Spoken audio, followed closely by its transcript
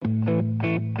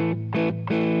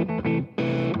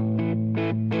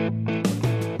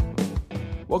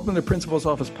Welcome to the Principal's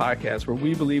Office Podcast, where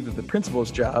we believe that the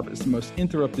principal's job is the most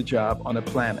interrupted job on the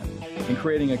planet, and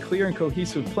creating a clear and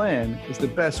cohesive plan is the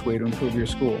best way to improve your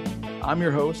school. I'm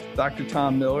your host, Dr.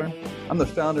 Tom Miller. I'm the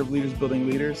founder of Leaders Building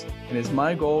Leaders, and it's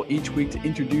my goal each week to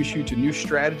introduce you to new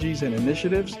strategies and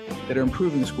initiatives that are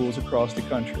improving schools across the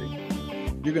country.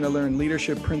 You're going to learn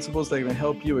leadership principles that are going to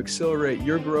help you accelerate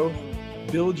your growth,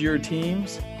 build your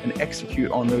teams, and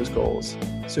execute on those goals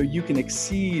so you can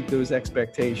exceed those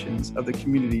expectations of the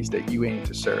communities that you aim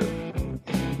to serve.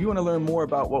 If you want to learn more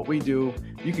about what we do,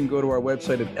 you can go to our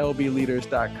website at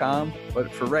lbleaders.com.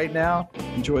 But for right now,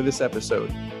 enjoy this episode.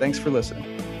 Thanks for listening.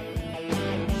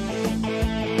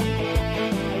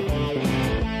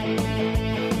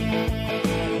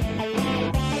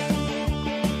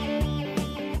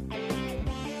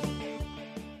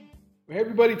 Hey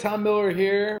everybody, Tom Miller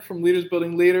here from Leaders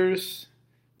Building Leaders.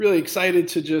 Really excited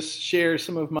to just share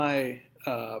some of my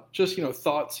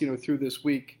thoughts through this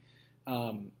week.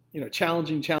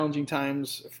 Challenging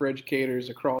times for educators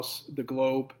across the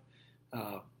globe.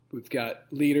 We've got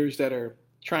leaders that are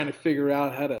trying to figure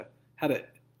out how to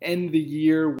end the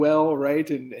year well, right,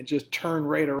 and just turn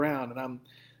right around. And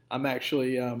I'm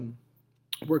actually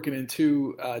working in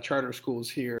two charter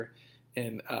schools here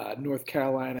in North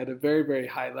Carolina at a very, very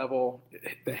high level.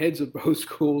 The heads of both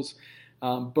schools,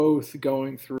 both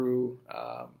going through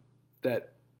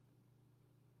that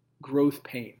growth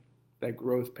pain.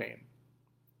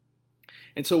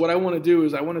 And so what I want to do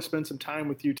is I want to spend some time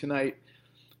with you tonight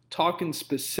talking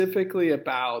specifically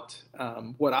about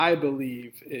what I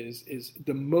believe is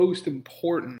the most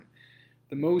important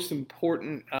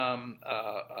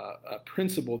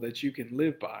principle that you can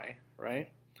live by, right?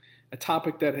 A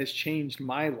topic that has changed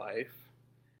my life,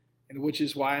 and which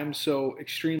is why I'm so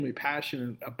extremely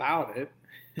passionate about it.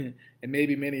 And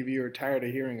maybe many of you are tired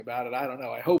of hearing about it. I don't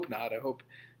know. I hope not. I hope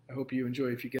you enjoy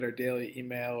if you get our daily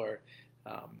email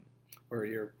or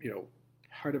you're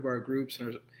part of our groups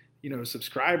and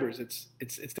subscribers.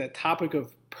 It's that topic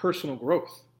of personal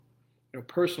growth.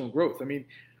 Personal growth. I mean,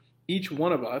 each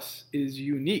one of us is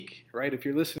unique, right? If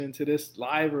you're listening to this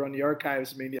live or on the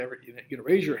archives, maybe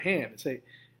raise your hand and say,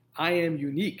 I am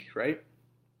unique, right?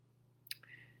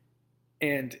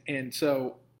 And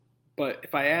so, but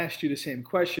if I asked you the same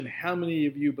question, how many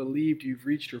of you believed you've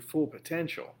reached your full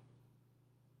potential?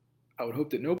 I would hope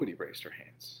that nobody raised their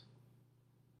hands,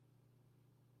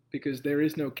 because there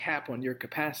is no cap on your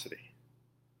capacity.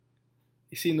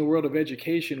 You see, in the world of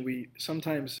education, we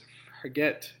sometimes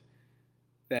forget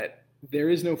that there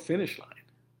is no finish line.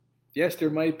 Yes, there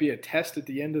might be a test at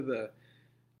the end of the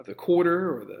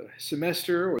quarter or the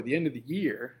semester or the end of the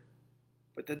year,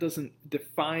 but that doesn't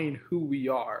define who we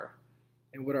are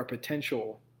and what our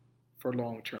potential for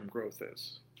long-term growth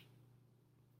is.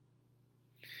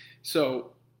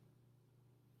 So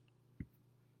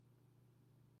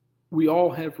we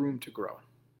all have room to grow,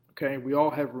 okay? We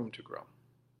all have room to grow.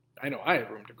 I know I have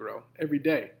room to grow every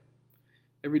day.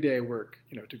 Every day I work,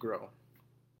 to grow.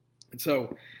 And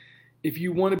so if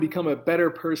you want to become a better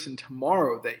person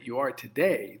tomorrow than you are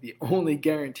today, the only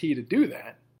guarantee to do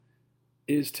that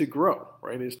is to grow,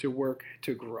 right? Is to work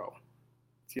to grow.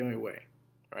 It's the only way,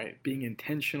 right? Being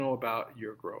intentional about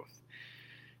your growth.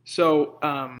 So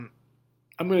I'm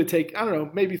going to take,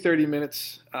 maybe 30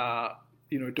 minutes,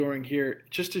 during here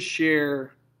just to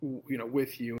share,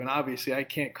 with you. And obviously I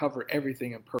can't cover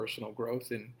everything in personal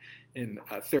growth in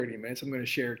 30 minutes. I'm going to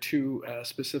share two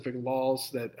specific laws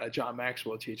that John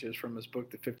Maxwell teaches from his book,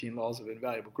 The 15 Laws of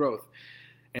Invaluable Growth.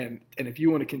 And if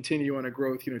you want to continue on a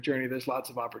growth journey, there's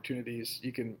lots of opportunities.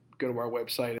 You can go to our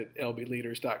website at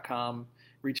lbleaders.com,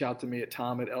 reach out to me at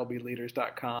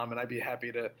tom@lbleaders.com, and I'd be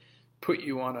happy to put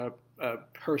you on a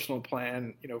personal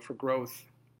plan, for growth.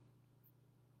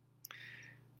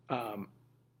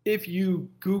 If you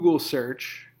Google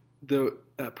search the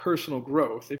personal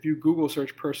growth, if you Google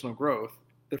search personal growth,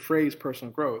 the phrase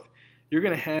personal growth, you're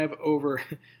going to have over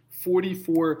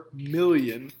 44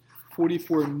 million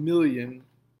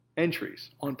entries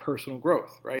on personal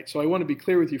growth, right? So I want to be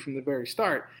clear with you from the very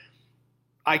start.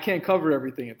 I can't cover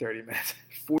everything in 30 minutes,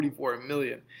 44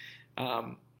 million.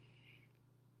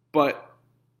 But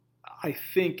I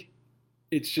think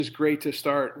it's just great to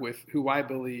start with who I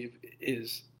believe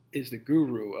is the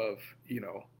guru of,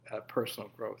 personal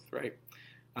growth, right?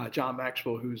 John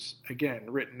Maxwell, who's, again,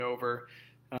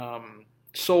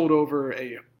 sold over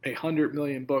 100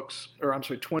 million books,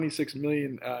 26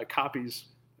 million copies,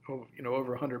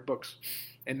 over 100 books.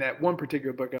 And that one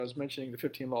particular book I was mentioning, The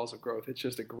 15 Laws of Growth, it's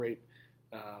just a great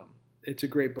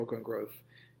book on growth,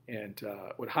 and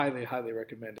would highly, highly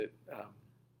recommend it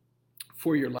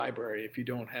for your library if you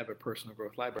don't have a personal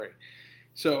growth library.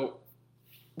 So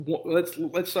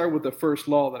let's start with the first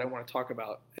law that I want to talk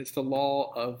about. It's the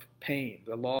law of pain.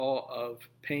 The law of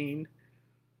pain,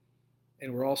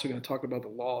 and we're also going to talk about the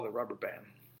law of the rubber band.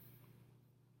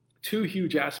 Two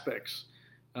huge aspects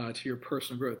to your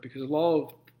personal growth, because the law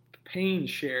of pain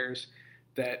shares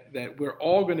that we're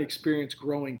all going to experience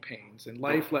growing pains, and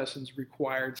life lessons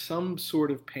required some sort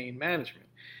of pain management,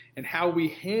 and how we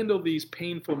handle these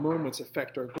painful moments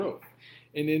affect our growth.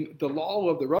 And in the law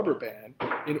of the rubber band,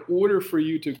 in order for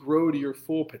you to grow to your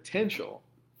full potential,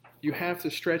 you have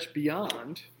to stretch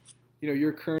beyond,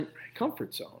 your current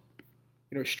comfort zone.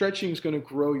 Stretching is going to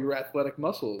grow your athletic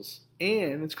muscles,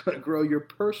 and it's going to grow your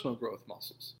personal growth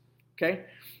muscles. Okay?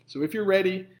 So if you're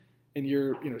ready and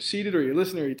you're, seated, or you're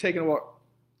listening, or you're taking a walk,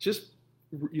 just,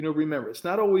 remember, it's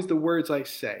not always the words I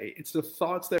say, it's the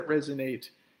thoughts that resonate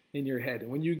in your head.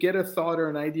 And when you get a thought or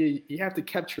an idea, you have to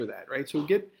capture that, right? So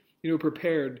get,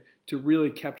 prepared to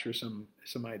really capture some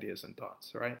ideas and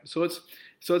thoughts. All right. So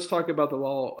let's talk about the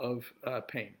law of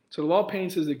pain. So the law of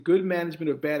pain says that good management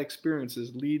of bad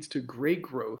experiences leads to great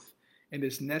growth and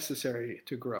is necessary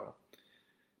to grow.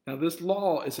 Now, this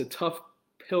law is a tough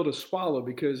pill to swallow,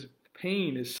 because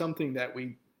pain is something that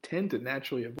we tend to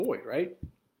naturally avoid, right?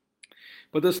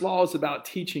 But this law is about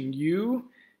teaching you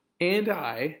and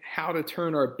I how to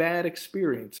turn our bad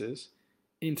experiences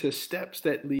into steps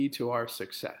that lead to our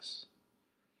success.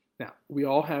 Now, we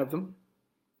all have them,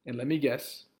 and let me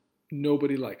guess,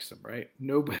 nobody likes them, right?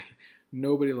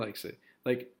 Nobody likes it.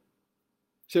 Like,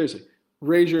 seriously,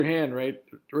 raise your hand, right?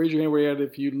 Raise your hand where you're at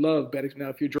if you love bad. Now,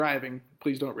 if you're driving,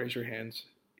 please don't raise your hands.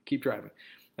 Keep driving.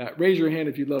 Raise your hand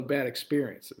if you love bad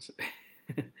experiences.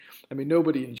 I mean,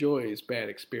 nobody enjoys bad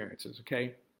experiences,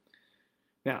 okay?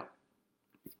 Now,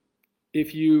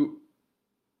 if you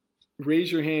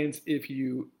raise your hands if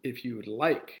you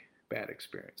like bad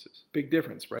experiences. Big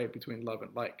difference, right, between love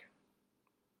and like.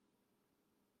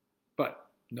 But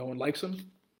no one likes them,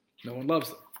 no one loves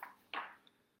them.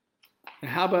 Now,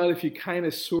 how about if you kind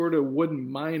of sort of wouldn't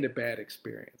mind a bad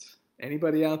experience?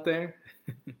 Anybody out there?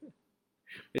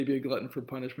 Maybe a glutton for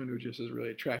punishment who just is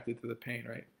really attracted to the pain,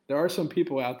 right? There are some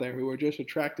people out there who are just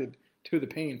attracted to the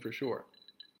pain for sure.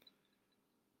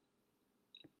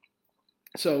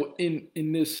 So in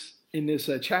this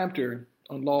chapter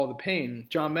on law of the pain,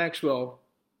 John Maxwell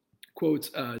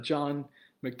quotes John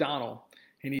McDonnell,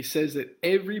 and he says that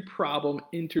every problem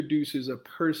introduces a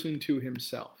person to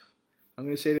himself. I'm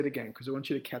going to say that again because I want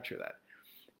you to capture that.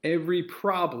 Every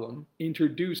problem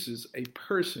introduces a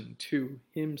person to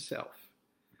himself.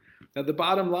 Now, the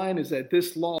bottom line is that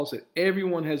this law is that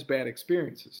everyone has bad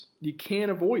experiences. You can't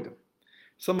avoid them.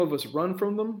 Some of us run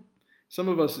from them. Some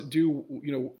of us do,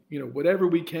 whatever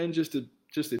we can just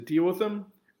to deal with them.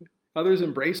 Others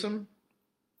embrace them.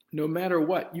 No matter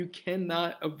what, you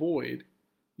cannot avoid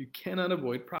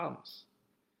problems.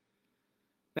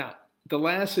 Now, the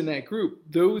last in that group,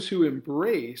 those who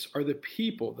embrace are the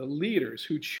people, the leaders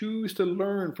who choose to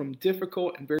learn from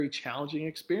difficult and very challenging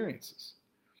experiences.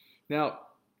 Now,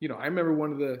 I remember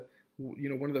one of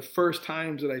the first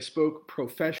times that I spoke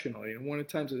professionally, and one of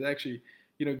the times I was actually,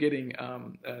 getting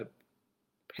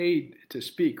paid to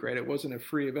speak, right? It wasn't a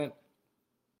free event.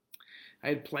 I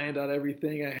had planned out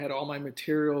everything. I had all my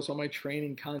materials, all my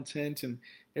training content, and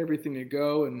everything to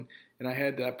go, and I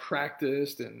had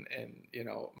practiced, and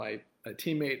my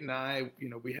teammate and I,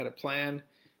 we had a plan,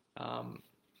 and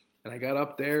I got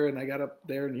up there, and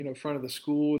in front of the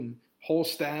school and whole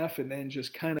staff, and then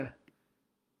just kind of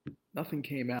nothing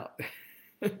came out.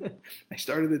 I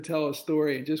started to tell a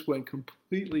story and just went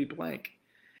completely blank.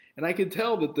 And I could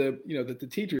tell that the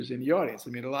teachers in the audience, I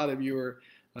mean, a lot of you are,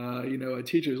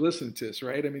 teachers listening to this,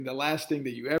 right? I mean, the last thing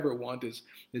that you ever want is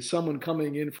someone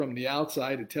coming in from the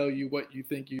outside to tell you what you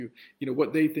think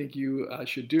what they think you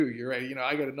should do. You're right.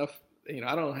 I got enough,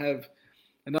 I don't have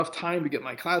enough time to get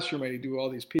my classroom ready to do all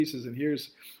these pieces. And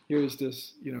here's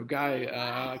this,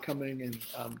 guy coming in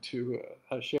to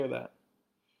share that.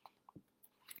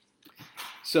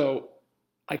 So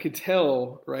I could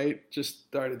tell, right?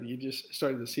 You just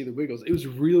started to see the wiggles. It was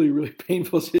really, really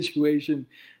painful situation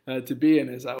to be in,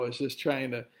 as I was just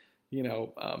trying to,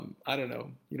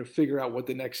 figure out what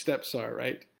the next steps are,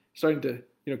 right? Starting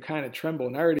to, kind of tremble,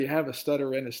 and I already have a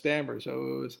stutter and a stammer, so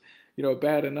it was,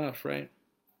 bad enough, right?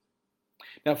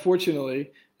 Now,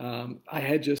 fortunately, I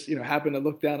had just, happened to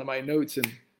look down at my notes, and,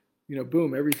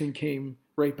 boom, everything came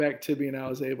right back to me, and I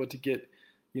was able to get,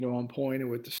 on point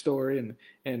and with the story and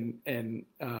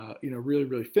really,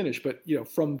 really finish. But,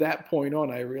 from that point on,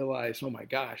 I realized, oh my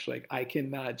gosh, like I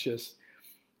cannot just,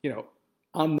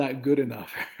 I'm not good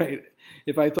enough, right?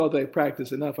 If I thought that I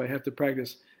practiced enough, I have to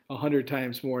practice 100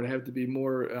 times more and have to be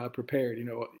more prepared,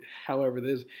 however it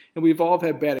is. And we've all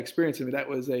had bad experience. I mean, that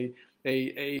was a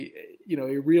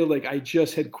real, like, I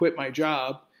just had quit my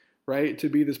job, right, to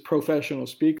be this professional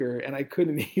speaker, and I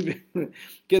couldn't even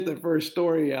get the first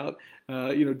story out,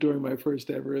 during my first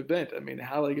ever event. I mean,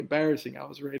 how, like, embarrassing. I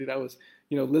was ready. I was,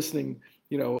 listening,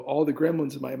 all the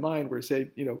gremlins in my mind were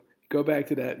saying, go back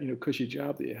to that, cushy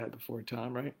job that you had before,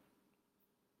 Tom, right?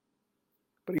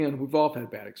 But again, we've all had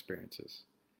bad experiences,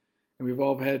 and we've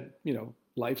all had,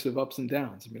 lives of ups and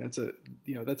downs. I mean,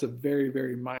 that's a very,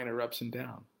 very minor ups and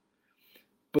downs.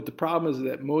 But the problem is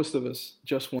that most of us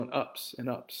just want ups and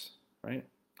ups, right?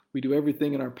 We do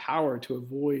everything in our power to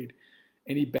avoid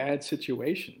any bad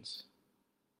situations,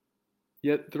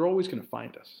 yet they're always going to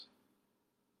find us.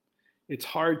 It's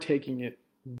hard taking it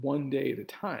one day at a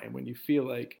time when you feel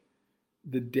like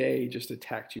the day just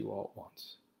attacked you all at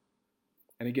once.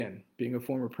 And again, being a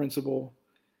former principal,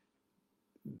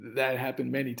 that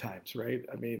happened many times, right?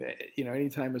 I mean,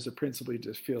 anytime as a principal, you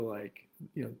just feel like,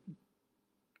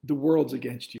 the world's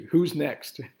against you. Who's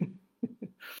next?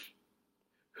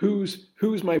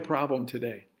 who's my problem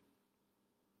today?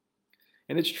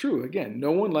 And it's true. Again,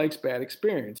 no one likes bad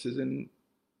experiences, and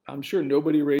I'm sure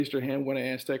nobody raised their hand when I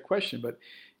asked that question. But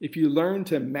if you learn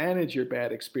to manage your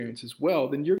bad experiences well,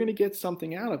 then you're going to get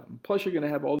something out of them. Plus, you're going to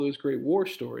have all those great war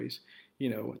stories,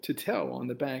 to tell on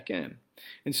the back end.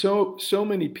 And so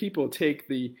many people take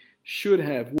the should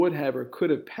have, would have, or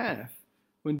could have path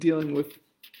when dealing with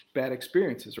bad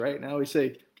experiences, right? Now we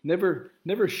say never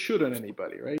should on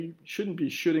anybody, right? You shouldn't be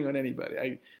shooting on anybody.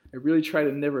 I really try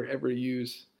to never ever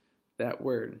use that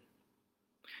word.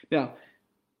 Now,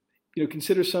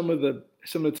 consider some of the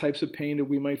types of pain that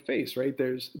we might face, right?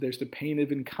 There's the pain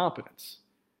of incompetence,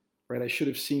 right? I should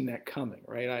have seen that coming,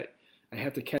 right? I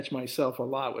have to catch myself a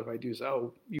lot if I do say,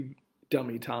 oh, you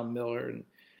dummy Tom Miller and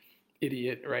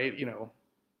idiot, right?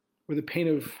 Or the pain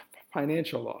of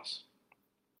financial loss.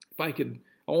 If I could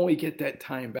only get that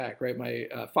time back, right? My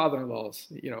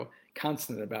father-in-law's,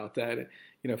 constant about that.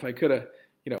 If I could have,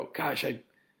 gosh, I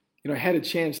had a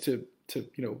chance to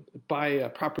buy a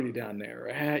property down there.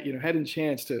 I had a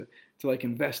chance to like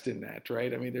invest in that,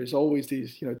 right? I mean, there's always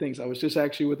these, things. I was just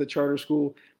actually with the charter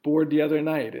school board the other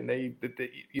night, and they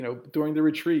during the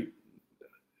retreat,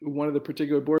 one of the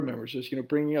particular board members just,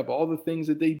 bringing up all the things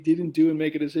that they didn't do and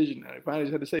make a decision. And I finally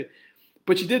just had to say,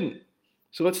 but you didn't.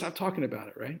 So let's stop talking about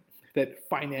it, right? That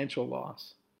financial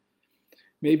loss.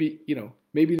 Maybe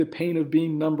the pain of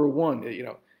being number one,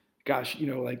 gosh,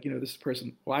 this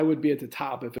person, well, I would be at the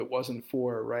top if it wasn't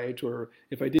for, right? Or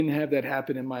if I didn't have that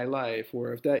happen in my life,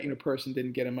 or if that, person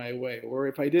didn't get in my way, or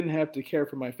if I didn't have to care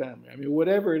for my family. I mean,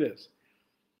 whatever it is.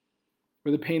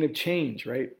 Or the pain of change,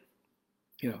 right?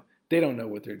 They don't know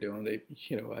what they're doing.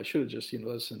 I should have just,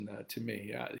 listened to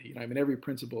me. I mean, every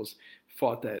principal's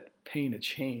fought that pain of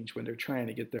change when they're trying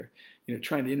to get their,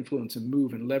 trying to influence and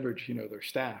move and leverage, their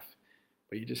staff.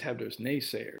 But you just have those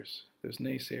naysayers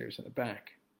in the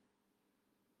back.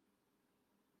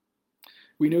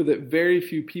 We know that very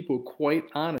few people, quite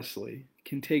honestly,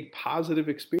 can take positive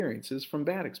experiences from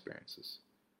bad experiences.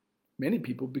 Many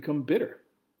people become bitter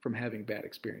from having bad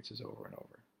experiences over and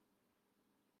over.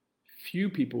 Few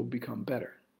people become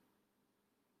better.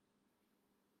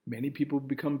 Many people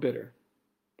become bitter,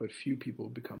 but few people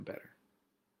become better.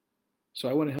 So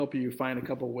I want to help you find a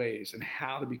couple ways and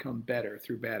how to become better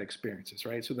through bad experiences,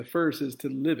 right? So the first is to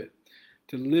live it,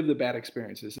 to live the bad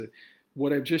experiences.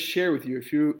 What I've just shared with you, a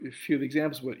few of the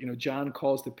examples, what John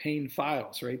calls the pain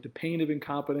files, right? The pain of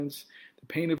incompetence, the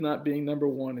pain of not being number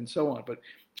one, and so on. But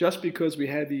just because we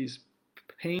had these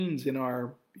pains in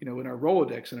our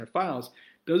Rolodex, in our files,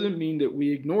 doesn't mean that we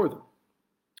ignore them.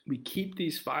 We keep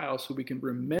these files so we can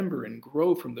remember and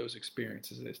grow from those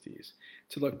experiences as these,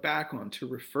 to look back on, to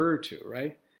refer to,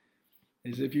 right?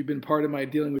 As if you've been part of my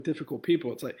dealing with difficult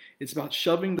people, it's about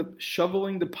shoveling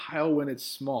the pile when it's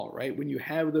small, right? When you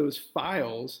have those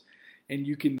files and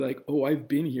you can oh, I've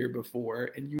been here before,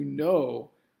 and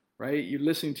right? You're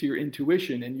listening to your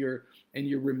intuition and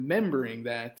you're remembering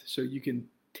that so you can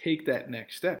take that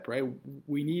next step, right?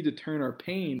 We need to turn our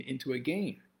pain into a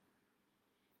gain.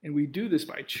 And we do this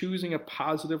by choosing a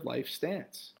positive life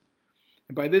stance.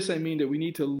 And by this, I mean that we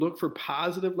need to look for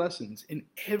positive lessons in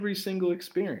every single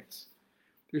experience.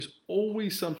 There's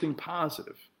always something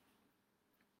positive,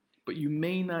 but you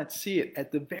may not see it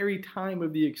at the very time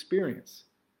of the experience.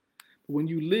 But when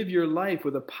you live your life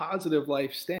with a positive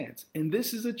life stance, and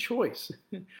this is a choice,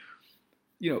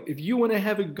 if you want to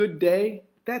have a good day,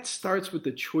 that starts with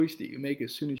the choice that you make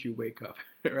as soon as you wake up,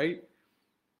 right?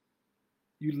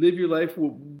 You live your life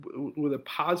with a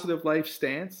positive life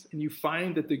stance, and you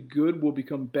find that the good will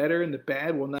become better and the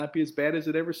bad will not be as bad as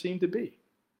it ever seemed to be.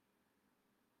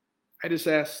 I just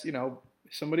asked,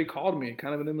 somebody called me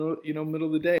kind of in the middle, middle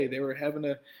of the day. They were having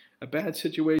a bad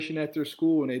situation at their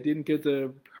school and they didn't get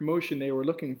the promotion they were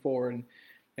looking for. And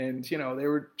they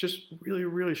were just really,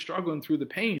 really struggling through the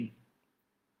pain.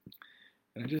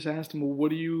 And I just asked them, well, what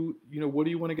do you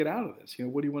want to get out of this?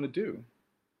 What do you want to do?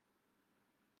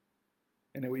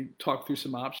 And then we talked through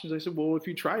some options. I said, well, if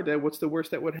you tried that, what's the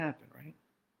worst that would happen, right?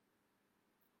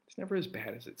 It's never as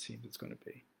bad as it seems it's going to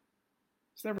be.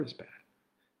 It's never as bad.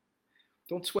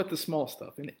 Don't sweat the small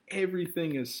stuff, and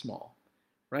everything is small,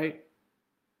 right?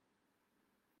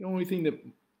 The only thing that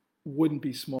wouldn't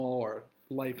be small are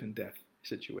life and death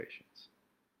situations.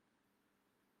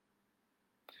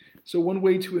 So one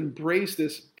way to embrace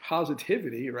this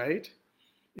positivity, right,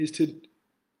 is to,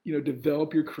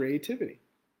 develop your creativity.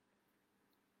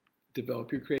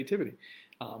 Develop your creativity.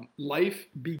 Life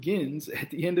begins at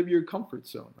the end of your comfort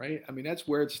zone, right? I mean, that's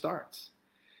where it starts.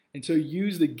 And so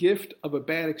use the gift of a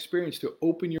bad experience to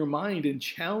open your mind and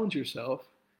challenge yourself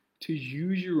to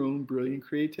use your own brilliant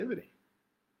creativity.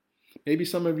 Maybe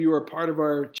some of you are part of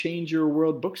our Change Your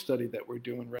World book study that we're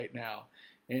doing right now.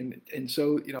 And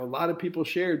so, a lot of people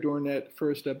shared during that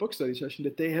first book study session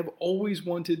that they've always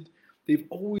wanted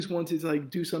to like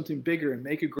do something bigger and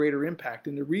make a greater impact.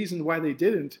 And the reason why they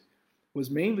didn't was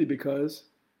mainly because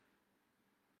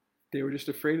they were just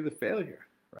afraid of the failure,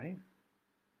 right?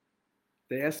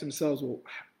 They asked themselves, well,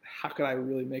 how could I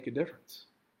really make a difference?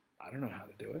 I don't know how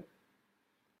to do it.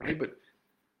 Right? But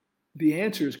the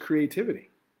answer is creativity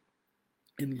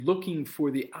and looking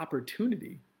for the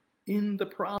opportunity in the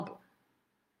problem.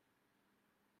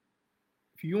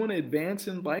 If you want to advance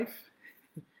in life,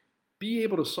 be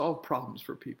able to solve problems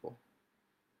for people.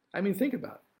 I mean, think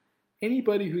about it.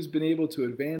 Anybody who's been able to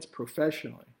advance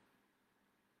professionally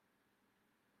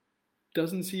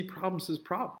doesn't see problems as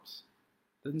problems.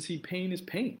 Doesn't see pain as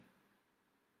pain.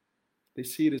 They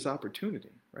see it as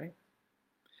opportunity, right?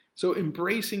 So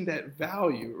embracing that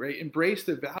value, right? Embrace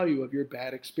the value of your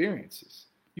bad experiences.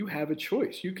 You have a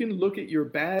choice. You can look at your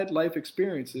bad life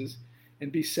experiences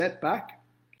and be set back,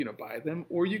 by them,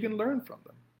 or you can learn from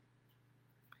them.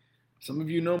 Some of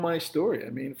you know my story.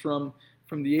 I mean, from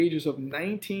the ages of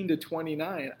 19 to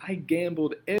 29, I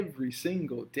gambled every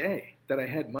single day that I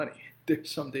had money. There's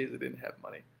some days I didn't have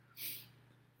money.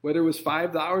 Whether it was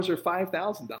 $5 or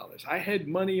 $5,000, I had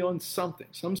money on something,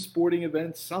 some sporting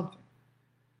event, something.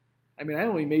 I mean, I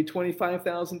only made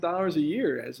 $25,000 a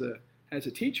year as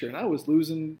a teacher, and I was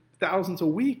losing thousands a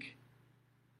week.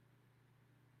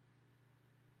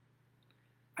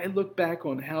 I look back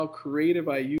on how creative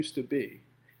I used to be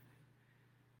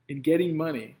in getting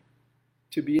money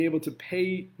to be able to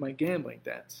pay my gambling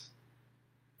debts.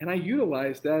 And I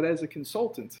utilize that as a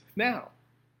consultant now.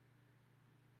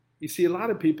 You see, a lot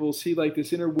of people see like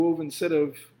this interwoven set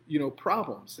of,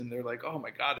 problems, and they're like, oh my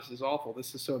God, this is awful.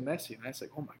 This is so messy. And I say,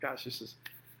 oh my gosh, this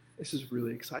is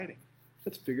really exciting.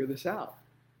 Let's figure this out.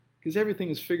 Because everything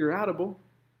is figure outable.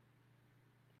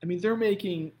 I mean, they're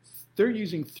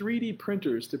using 3D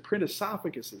printers to print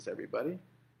esophaguses, everybody,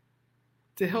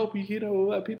 to help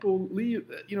people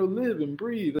live and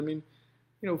breathe. I mean,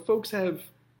 folks have,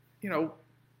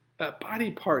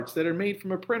 body parts that are made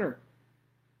from a printer,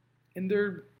 and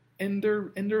they're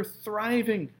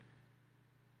thriving.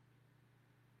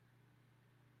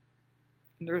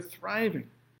 And they're thriving.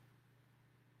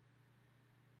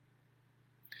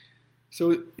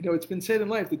 So, it's been said in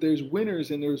life that there's winners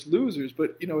and there's losers,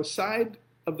 but, aside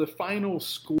of the final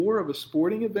score of a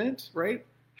sporting event, right?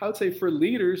 I would say for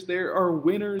leaders, there are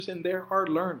winners and there are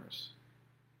learners.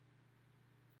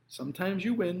 Sometimes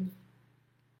you win,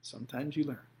 sometimes you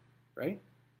learn, right?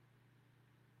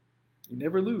 You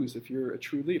never lose if you're a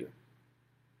true leader.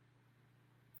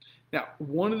 Now,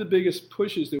 one of the biggest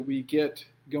pushes that we get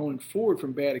going forward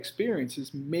from bad experience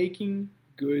is making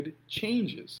good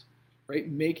changes, right?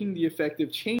 Making the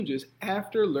effective changes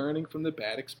after learning from the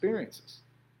bad experiences.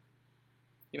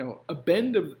 A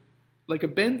bend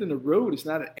in the road is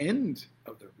not an end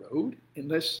of the road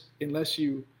unless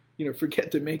you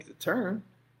forget to make the turn.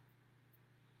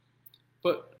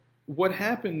 But what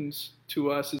happens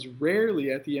to us is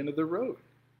rarely at the end of the road.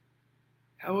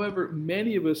 However,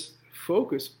 many of us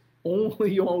focus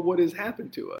only on what has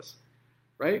happened to us,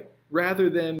 right? Rather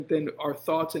than our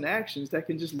thoughts and actions that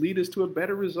can just lead us to a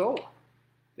better result.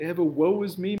 They have a woe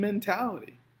is me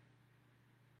mentality.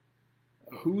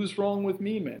 A who's wrong with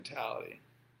me mentality.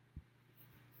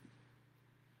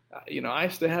 I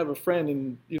used to have a friend,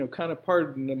 and, kind of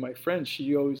pardon my friend,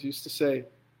 she always used to say,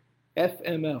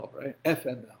 FML, right?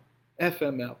 FML.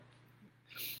 FML.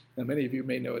 Now, many of you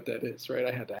may know what that is, right?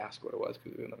 I had to ask what it was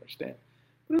because I didn't understand.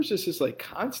 But it was just this like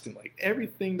constant, like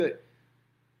everything that,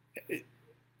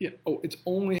 it's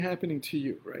only happening to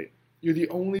you, right? You're the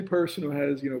only person who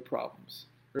has, problems.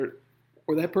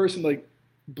 Or that person like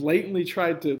blatantly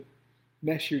tried to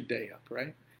mess your day up,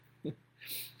 right?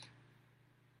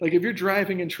 Like if you're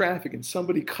driving in traffic and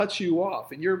somebody cuts you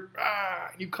off and you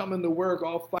come into work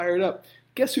all fired up,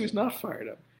 guess who's not fired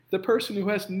up? The person who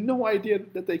has no idea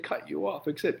that they cut you off,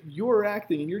 except you're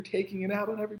acting and you're taking it out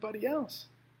on everybody else.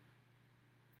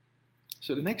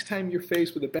 So the next time you're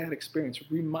faced with a bad experience,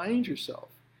 remind yourself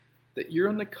that you're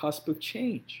on the cusp of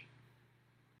change.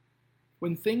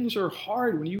 When things are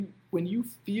hard, when you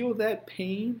feel that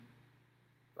pain,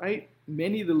 right?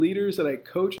 Many of the leaders that I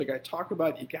coach, like I talk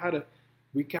about,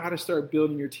 we gotta start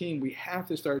building your team. We have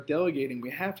to start delegating. We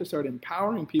have to start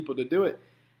empowering people to do it.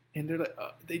 And they're like,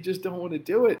 they just don't want to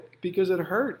do it because it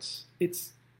hurts.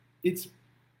 It's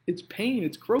pain.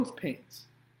 It's growth pains.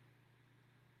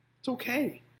 It's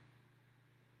okay.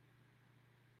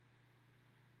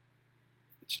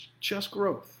 It's just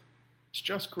growth. It's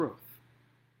just growth,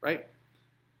 right?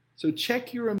 So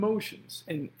check your emotions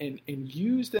and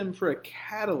use them for a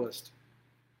catalyst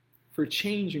for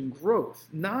change and growth,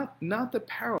 not to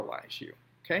paralyze you,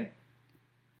 okay?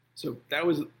 So that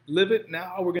was live it.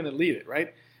 Now we're going to lead it,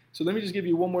 right? So let me just give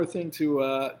you one more thing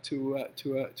to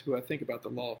think about the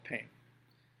law of pain.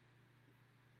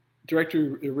 Directly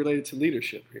related to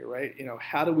leadership here, right?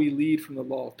 How do we lead from the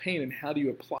law of pain, and how do you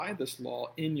apply this law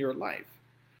in your life?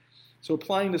 So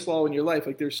applying this law in your life,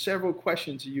 like there's several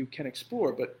questions you can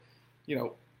explore, but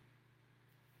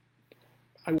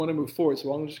I want to move forward,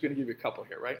 so I'm just going to give you a couple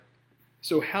here, right?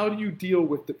 So how do you deal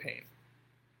with the pain?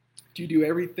 Do you do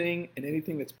everything and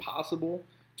anything that's possible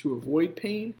to avoid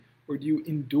pain? Or do you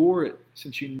endure it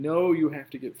since you know you have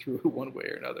to get through it one way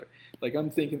or another? Like I'm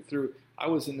thinking through, I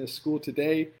was in this school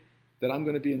today that I'm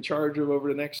going to be in charge of over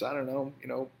the next,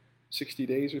 60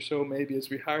 days or so, maybe, as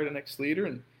we hire the next leader.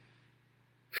 And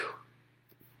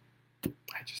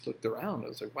I just looked around. I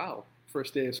was like, wow,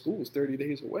 first day of school is 30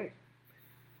 days away.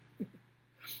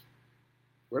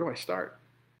 Where do I start?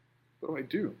 What do I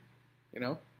do? And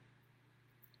I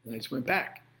just went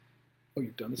back. Oh,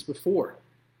 you've done this before.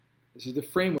 This is the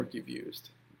framework you've used.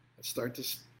 Let's start to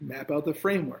map out the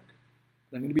framework.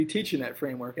 I'm going to be teaching that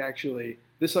framework actually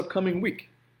this upcoming week.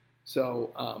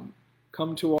 So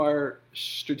come to our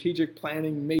strategic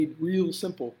planning made real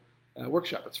simple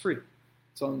workshop. It's free.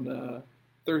 It's on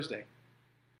Thursday,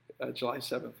 July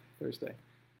 7th, Thursday.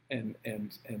 And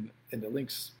the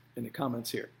links in the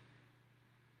comments here.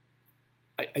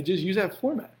 I just use that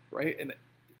format, right? And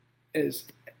as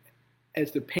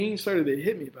the pain started to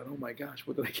hit me, but oh my gosh,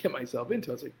 what did I get myself into?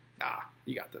 I was like,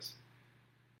 you got this.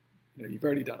 You've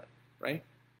already done it, right?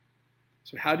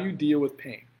 So how do you deal with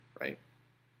pain, right?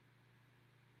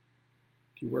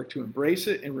 Do you work to embrace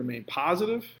it and remain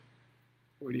positive,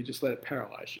 or do you just let it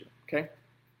paralyze you, okay?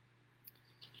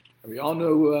 And we all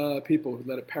know people who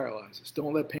let it paralyze us.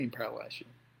 Don't let pain paralyze you.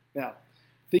 Now,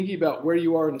 thinking about where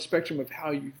you are in the spectrum of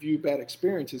how you view bad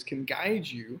experiences can guide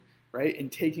you, right, in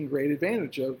taking great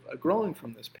advantage of growing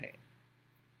from this pain.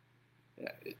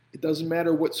 It doesn't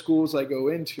matter what schools I go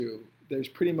into, there's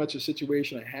pretty much a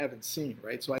situation I haven't seen,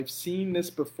 right? So I've seen this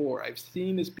before. I've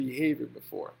seen this behavior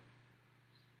before.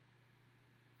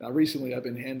 Now, recently I've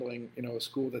been handling, a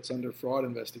school that's under fraud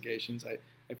investigations.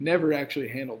 I've never actually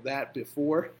handled that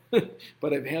before,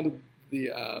 but I've handled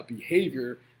the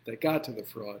behavior that got to the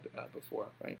fraud before,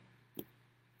 right?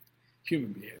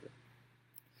 Human behavior.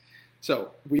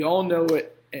 So we all know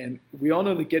it, and we all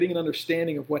know that getting an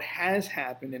understanding of what has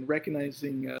happened and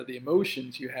recognizing the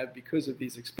emotions you have because of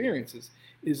these experiences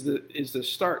is the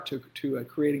start to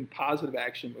creating positive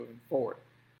action moving forward.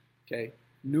 Okay,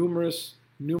 numerous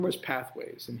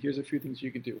pathways, and here's a few things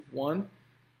you can do. One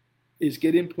is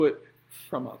get input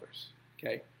from others.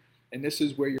 Okay, and this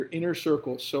is where your inner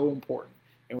circle is so important.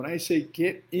 And when I say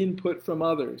get input from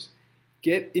others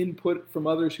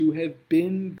who have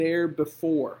been there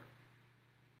before.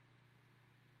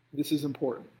 This is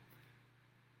important.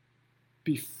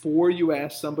 Before you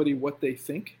ask somebody what they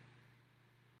think,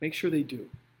 make sure they do.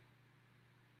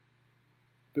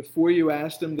 Before you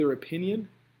ask them their opinion,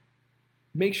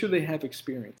 make sure they have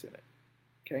experience in it.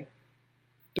 Okay?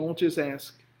 Don't just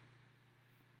ask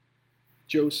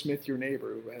Joe Smith, your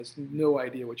neighbor, who has no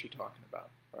idea what you're talking about.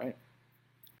 Right?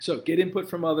 So get input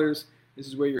from others. This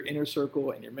is where your inner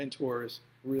circle and your mentor is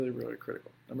really, really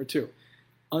critical. Number two,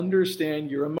 understand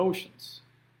your emotions.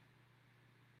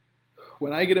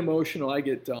 When I get emotional, I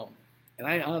get dumb. And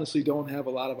I honestly don't have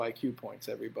a lot of IQ points,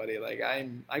 everybody. Like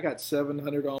I got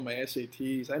 700 on my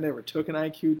SATs. I never took an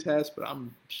IQ test, but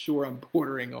I'm sure I'm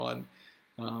bordering on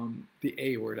the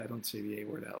A word. I don't say the A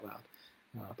word out loud,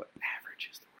 but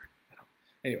average is the word.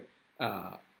 Anyway,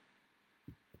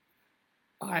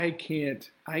 I can't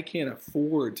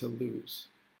afford to lose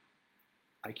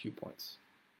IQ points.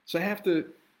 So I have to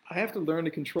learn to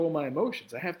control my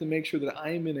emotions. I have to make sure that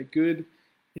I'm in a good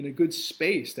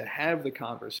space to have the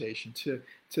conversation,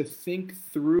 to think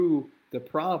through the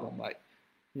problem. Like,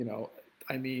 you know,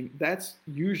 I mean, that's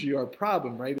usually our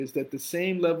problem, right? Is that the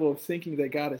same level of thinking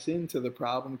that got us into the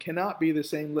problem cannot be the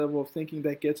same level of thinking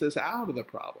that gets us out of the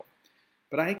problem.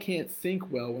 But I can't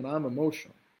think well when I'm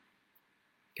emotional.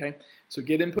 Okay? So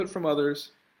get input from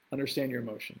others, understand your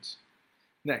emotions.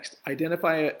 Next,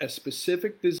 identify a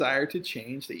specific desire to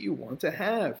change that you want to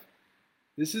have.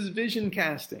 This is vision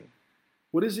casting.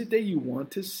 What is it that you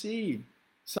want to see?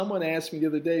 Someone asked me the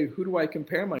other day, who do I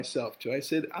compare myself to? I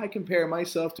said, I compare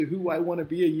myself to who I want to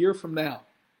be a year from now,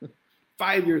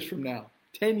 5 years from now,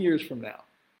 10 years from now.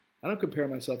 I don't compare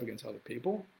myself against other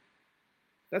people.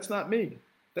 That's not me.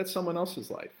 That's someone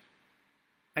else's life.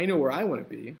 I know where I want to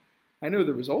be. I know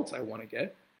the results I want to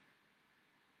get.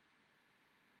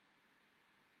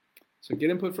 So get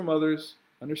input from others,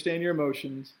 understand your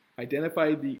emotions,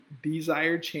 identify the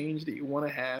desired change that you want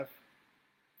to have,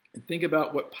 and think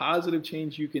about what positive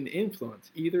change you can influence,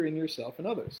 either in yourself and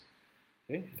others.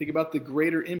 Okay? Think about the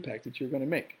greater impact that you're going to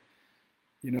make,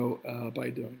 by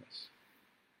doing this.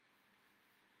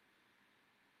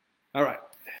 All right.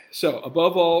 So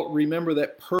above all, remember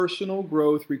that personal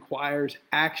growth requires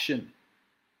action.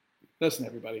 Listen,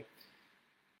 everybody.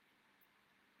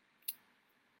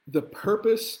 The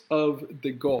purpose of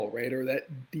the goal, right, or that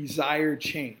desired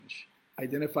change,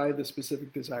 identify the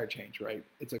specific desired change, right?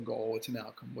 It's a goal, it's an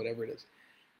outcome, whatever it is.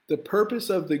 The purpose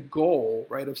of the goal,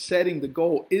 right, of setting the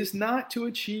goal is not to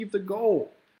achieve the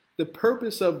goal. The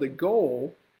purpose of the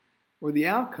goal or the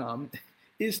outcome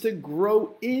is to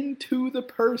grow into the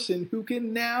person who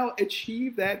can now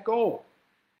achieve that goal,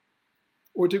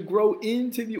 or to grow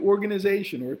into the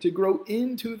organization, or to grow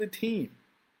into the team.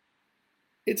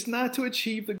 It's not to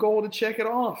achieve the goal to check it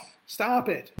off. Stop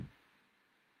it.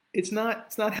 It's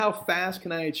not how fast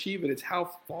can I achieve it. It's how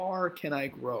far can I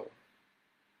grow.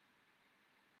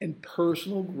 And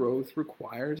personal growth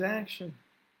requires action.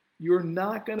 You're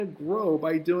not going to grow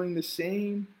by doing the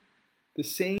same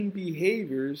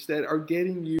behaviors that are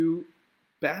getting you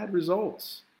bad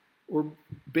results or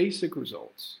basic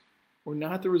results or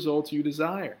not the results you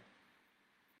desire.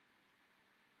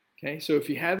 Okay, so if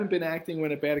you haven't been acting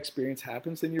when a bad experience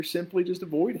happens, then you're simply just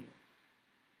avoiding it.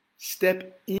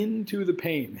 Step into the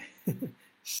pain.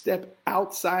 Step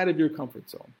outside of your comfort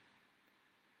zone.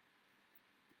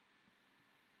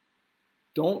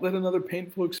 Don't let another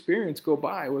painful experience go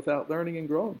by without learning and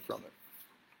growing from it.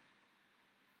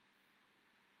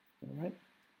 All right?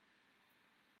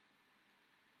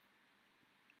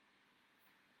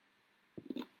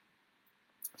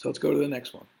 So let's go to the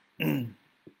next one.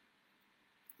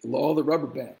 The law of the rubber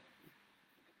band.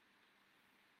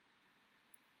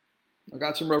 I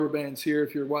got some rubber bands here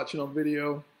if you're watching on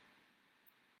video.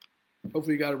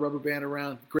 Hopefully you got a rubber band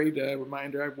around. Great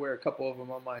reminder. I wear a couple of them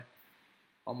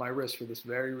on my wrist for this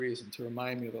very reason, to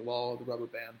remind me of the law of the rubber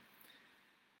band.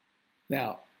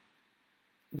 Now,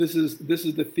 this is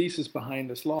the thesis behind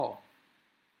this law.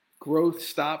 Growth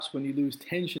stops when you lose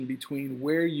tension between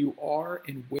where you are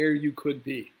and where you could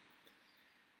be.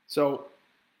 So,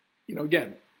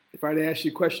 again, if I had to ask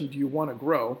you a question, do you want to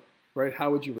grow, right? How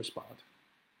would you respond?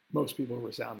 Most people are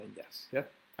resounding yes. Yeah,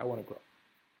 I want to grow.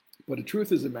 But the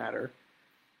truth of the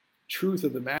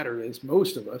matter is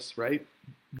most of us, right,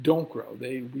 don't grow.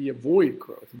 We avoid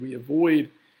growth. We avoid,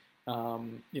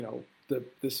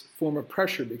 this form of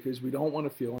pressure because we don't want to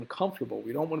feel uncomfortable.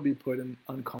 We don't want to be put in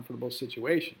uncomfortable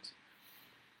situations.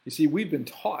 You see, we've been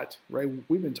taught, right?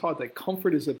 We've been taught that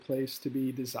comfort is a place to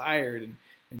be desired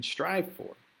and strived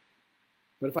for.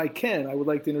 But if I can, I would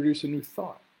like to introduce a new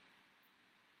thought.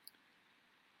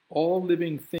 All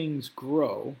living things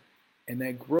grow, and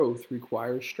that growth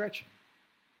requires stretching.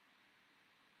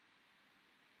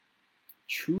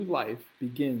 True life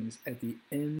begins at the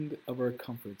end of our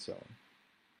comfort zone,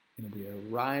 and we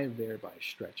arrive there by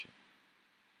stretching.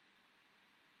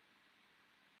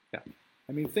 Yeah,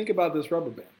 I mean, think about this rubber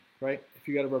band, right? If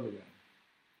you got a rubber band,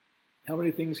 how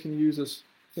many things can you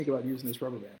think about using this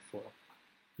rubber band for?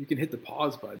 You can hit the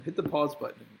pause button. Hit the pause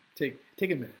button and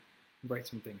take a minute and write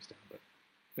some things down. But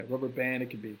that rubber band, it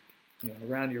could be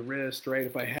around your wrist, right?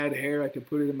 If I had hair, I could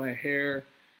put it in my hair,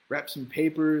 wrap some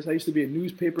papers. I used to be a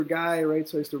newspaper guy, right?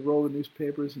 So I used to roll the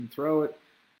newspapers and throw it.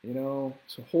 So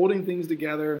holding things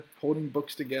together, holding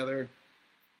books together,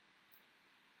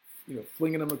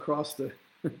 flinging them across the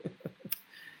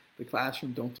the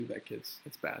classroom. Don't do that, kids.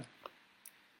 It's bad.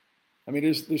 I mean,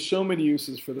 there's so many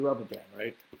uses for the rubber band,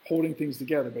 right? Holding things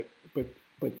together,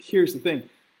 but here's the thing: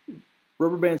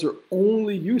 rubber bands are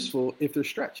only useful if they're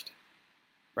stretched,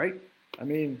 right? I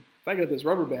mean, if I got this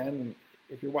rubber band, and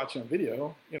if you're watching a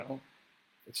video,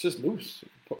 it's just loose. You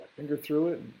put my finger through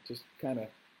it and just kind of,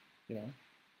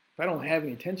 if I don't have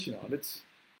any tension on it,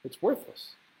 it's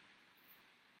worthless.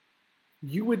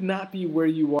 You would not be where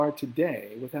you are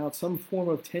today without some form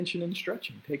of tension and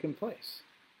stretching taking place.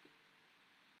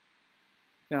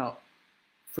 Now,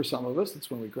 for some of us,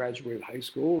 it's when we graduated high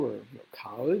school or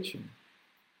college, and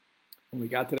when we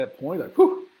got to that point, like,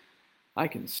 whew, I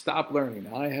can stop learning.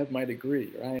 Now I have my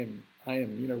degree, or I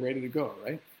am ready to go,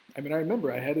 right? I mean, I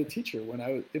remember I had a teacher when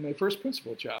I was in my first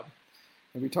principal job,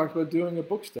 and we talked about doing a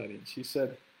book study, and she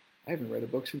said, I haven't read a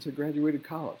book since I graduated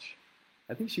college.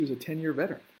 I think she was a 10-year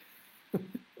veteran.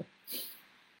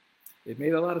 It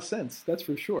made a lot of sense, that's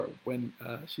for sure, when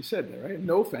she said that, right?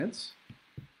 No offense,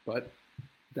 but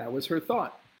that was her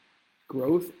thought.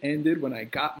 Growth ended when I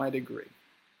got my degree.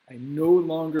 I no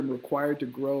longer am required to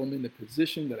grow. I'm in the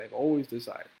position that I've always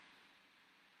desired.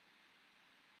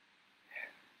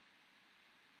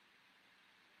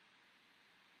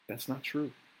 That's not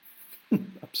true.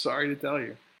 I'm sorry to tell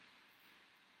you.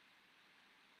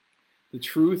 The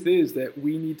truth is that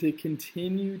we need to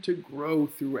continue to grow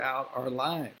throughout our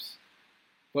lives.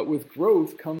 But with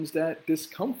growth comes that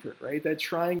discomfort, right? That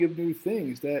trying of new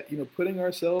things, that putting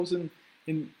ourselves in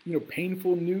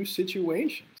painful new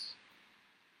situations.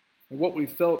 And what we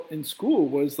felt in school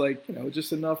was like,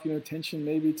 just enough, tension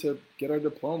maybe to get our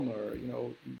diploma or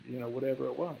whatever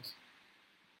it was.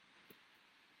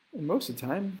 And most of the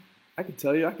time, I could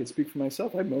tell you, I could speak for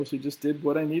myself. I mostly just did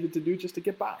what I needed to do just to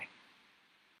get by.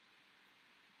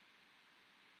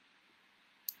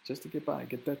 Just to get by,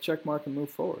 get that check mark and move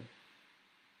forward.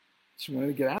 Just wanted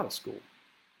to get out of school,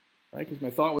 right? Because my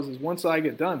thought was, once I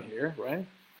get done here, right?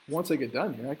 Once I get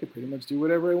done here, I could pretty much do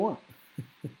whatever I want.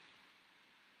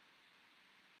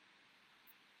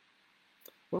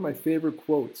 One of my favorite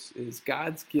quotes is,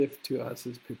 God's gift to us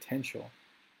is potential,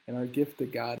 and our gift to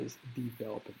God is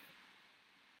developing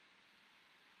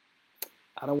it.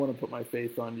 I don't want to put my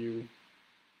faith on you,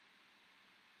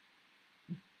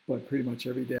 but pretty much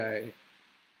every day,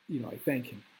 I thank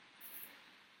Him.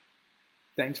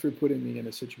 Thanks for putting me in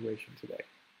a situation today.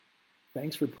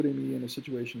 Thanks for putting me in a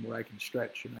situation where I can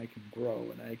stretch and I can grow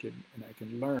and I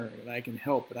can learn and I can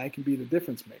help and I can be the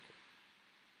difference maker.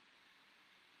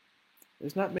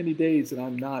 There's not many days that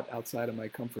I'm not outside of my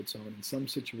comfort zone in some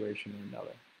situation or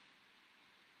another.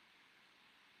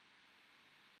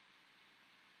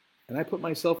 And I put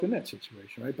myself in that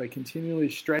situation, right? By continually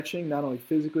stretching, not only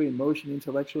physically, emotionally,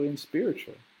 intellectually, and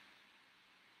spiritually.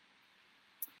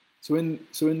 So in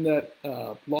that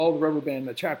Law of the Rubber Band,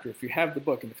 that chapter, if you have the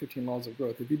book in the 15 Laws of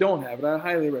Growth, if you don't have it, I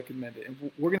highly recommend it.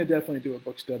 And we're going to definitely do a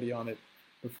book study on it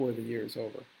before the year is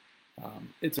over.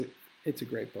 It's a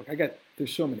great book.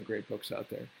 There's so many great books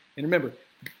out there. And remember,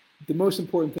 the most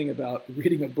important thing about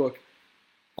reading a book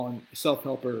on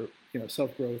self-help or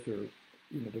self-growth or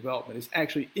development is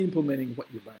actually implementing what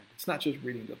you learned. It's not just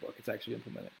reading the book; it's actually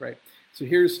implementing, right? So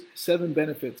here's 7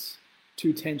 benefits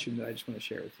to tension that I just want to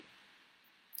share with you.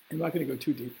 I'm not going to go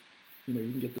too deep. You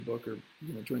can get the book or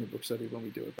join the book study when we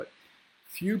do it. But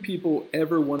few people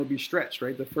ever want to be stretched,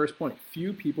 right? The first point: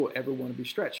 few people ever want to be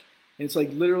stretched. And it's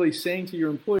like literally saying to your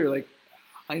employer, like,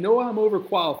 I know I'm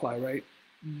overqualified, right?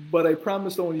 But I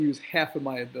promise to only use half of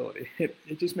my ability.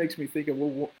 It just makes me think of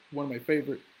one of my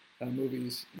favorite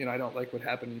movies. I don't like what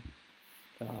happened,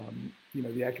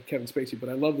 the actor Kevin Spacey, but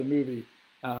I love the movie.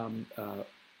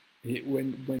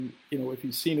 When if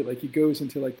you've seen it, like he goes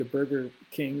into like the Burger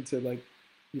King to like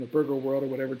Burger World or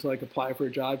whatever to like apply for a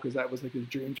job because that was like his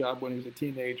dream job when he was a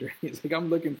teenager. He's like, I'm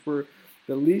looking for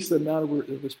the least amount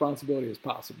of responsibility as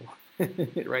possible,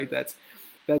 right? That's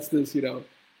this,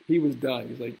 he was done.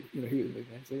 He's like, he's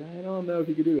like, I don't know if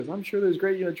he could do this. I'm sure there's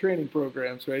great, training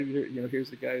programs, right?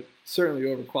 Here's the guy certainly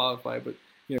overqualified, but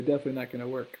definitely not going to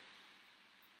work.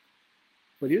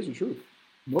 But here's the truth: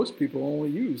 most people only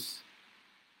use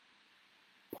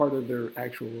part of their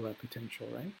actual potential,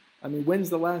 right? I mean, when's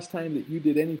the last time that you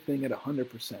did anything at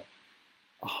 100%?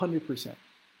 100%.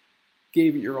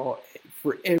 Gave it your all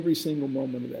for every single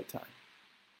moment of that time.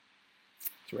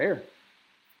 It's rare.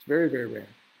 It's very, very rare.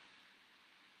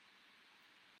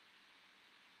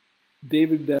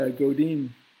 David Godine,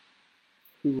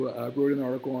 who wrote an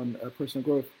article on personal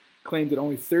growth, claimed that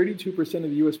only 32% of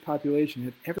the U.S. population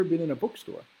have ever been in a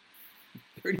bookstore.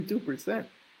 32%.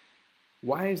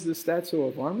 Why is this stat so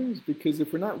alarming? It's because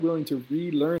if we're not willing to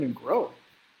relearn and grow,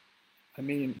 I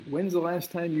mean, when's the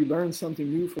last time you learned something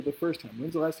new for the first time?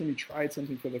 When's the last time you tried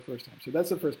something for the first time? So that's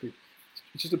the first piece.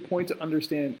 It's just a point to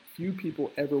understand. Few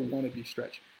people ever want to be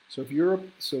stretched. So if you're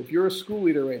a school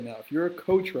leader right now, if you're a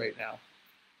coach right now,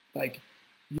 like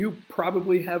you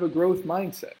probably have a growth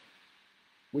mindset,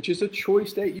 which is a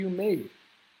choice that you made.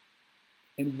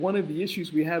 And one of the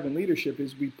issues we have in leadership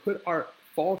is we put our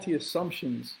faulty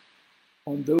assumptions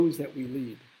on those that we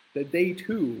lead, that they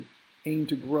too aim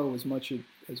to grow as much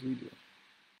as we do.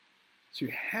 So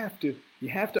you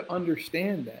have to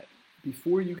understand that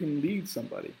before you can lead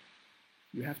somebody.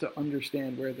 You have to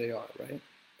understand where they are, right?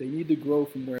 They need to grow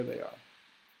from where they are.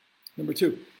 Number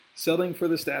two, settling for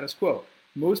the status quo.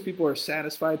 Most people are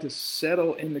satisfied to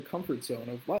settle in the comfort zone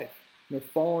of life. They're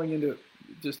falling into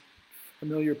just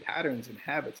familiar patterns and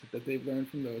habits that they've learned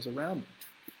from those around them.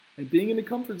 And being in the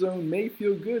comfort zone may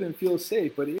feel good and feel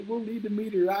safe, but it will lead to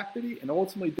mediocrity and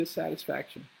ultimately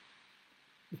dissatisfaction.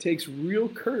 It takes real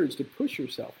courage to push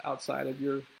yourself outside of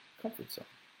your comfort zone.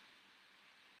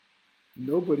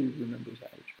 Nobody remembers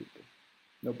average people.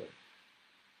 Nobody.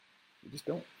 You just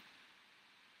don't.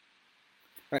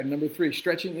 All right, number three,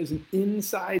 stretching is an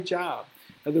inside job.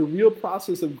 Now, the real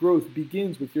process of growth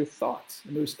begins with your thoughts,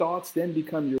 and those thoughts then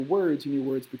become your words, and your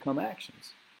words become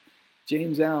actions.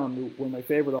 James Allen, one of my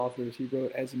favorite authors, he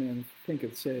wrote, As a Man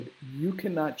Thinketh, said, you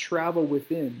cannot travel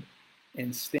within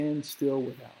and stand still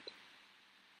without.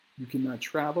 You cannot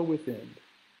travel within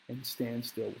and stand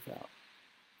still without.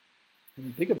 I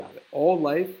mean, think about it. All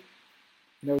life,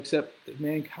 except that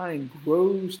mankind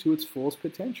grows to its fullest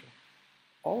potential.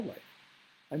 All life.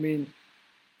 I mean,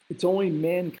 it's only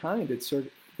mankind that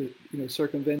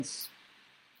circumvents,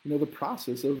 the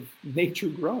process of nature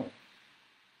growing.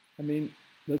 I mean,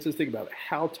 let's just think about it.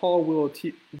 How tall will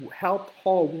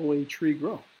a tree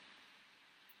grow?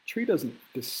 A tree doesn't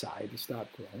decide to stop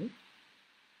growing.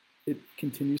 It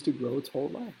continues to grow its whole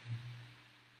life.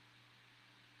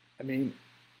 I mean,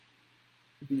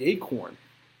 the acorn,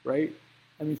 right?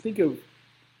 I mean, think of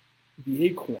the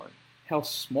acorn, how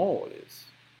small it is.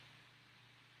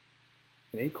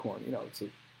 An acorn, it's the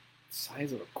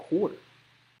size of a quarter,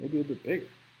 maybe a little bit bigger.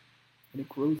 And it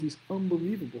grows these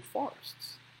unbelievable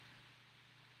forests.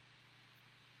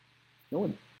 No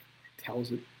one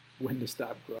tells it when to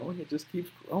stop growing. It just keeps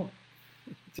growing.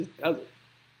 It just does it.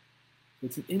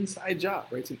 It's an inside job,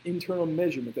 right? It's an internal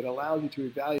measurement that allows you to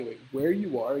evaluate where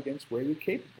you are against where you're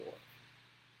capable of.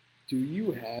 Do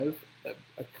you have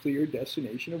a clear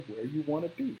destination of where you want to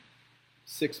be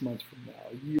 6 months from now,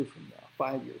 a year from now,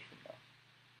 5 years from now?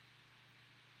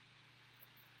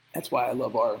 That's why I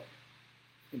love our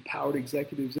Empowered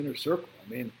Executives Inner Circle. I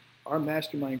mean, our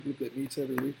mastermind group that meets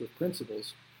every week with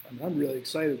principals, I'm really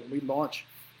excited when we launch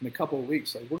in a couple of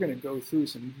weeks. Like, we're going to go through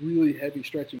some really heavy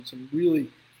stretching, some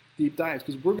really deep dives,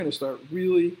 because we're going to start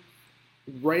really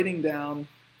writing down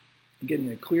and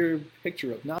getting a clear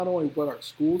picture of not only what our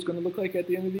school is going to look like at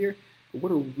the end of the year, but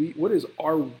what is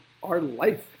our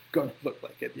life going to look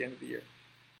like at the end of the year?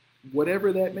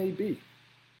 Whatever that may be,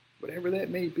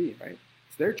 right?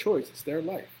 It's their choice, it's their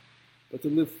life. But to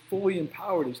live fully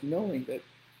empowered is knowing that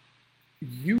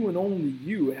you and only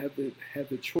you have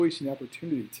the choice and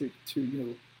opportunity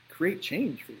to create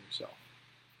change for yourself.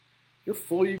 You're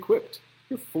fully equipped.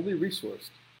 You're fully resourced.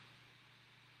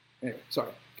 Anyway,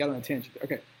 sorry, got on a tangent there.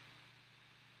 Okay.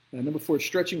 Now, number four,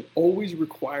 stretching always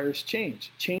requires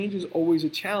change. Change is always a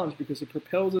challenge because it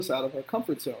propels us out of our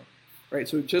comfort zone, right?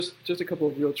 So just a couple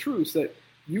of real truths that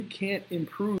you can't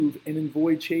improve and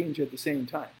avoid change at the same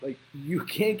time. Like, you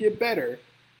can't get better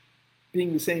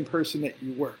being the same person that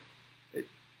you were.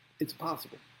 It's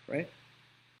possible, right?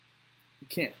 You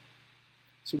can't.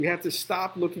 So we have to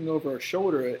stop looking over our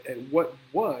shoulder at what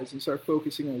was and start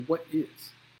focusing on what is.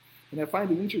 And I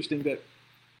find it interesting that,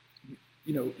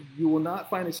 you will not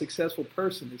find a successful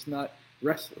person that's not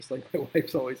restless. Like my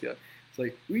wife's always, it's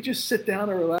like, we just sit down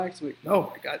and relax. Like,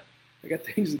 no, I got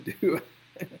things to do.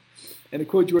 And to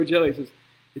quote George Eliot, says,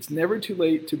 it's never too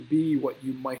late to be what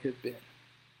you might have been.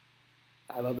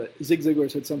 I love that. Zig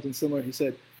Ziglar said something similar. He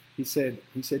said,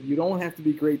 you don't have to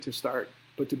be great to start,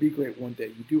 but to be great one day,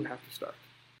 you do have to start.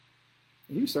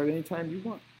 And you start anytime you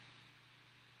want.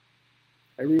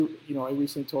 I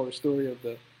recently told a story of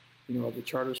the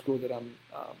charter school that I'm,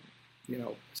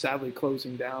 sadly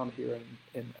closing down here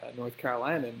in North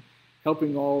Carolina, and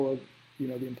helping all of,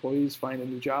 the employees find a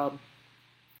new job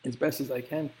as best as I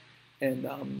can. And,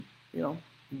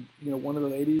 one of the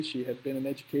ladies, she had been in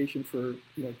education for,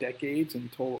 decades,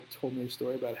 and told me a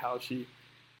story about how she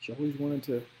always wanted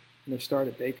to, start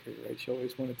a bakery, right? She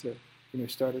always wanted to,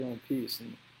 start her own piece.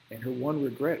 And And her one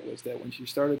regret was that when she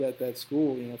started at that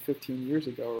school, 15 years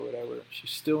ago or whatever, she's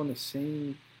still in the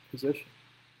same position.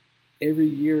 Every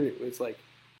year it was like,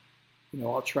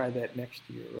 I'll try that next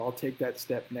year, or I'll take that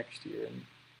step next year.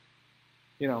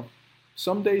 And,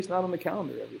 someday's not on the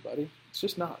calendar, everybody. It's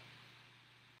just not.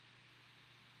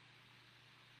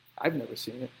 I've never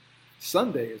seen it.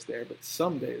 Sunday is there, but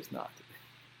someday is not.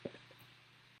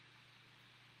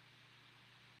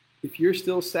 If you're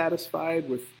still satisfied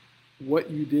with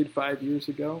what you did 5 years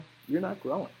ago, you're not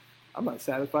growing. I'm not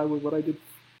satisfied with what I did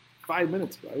 5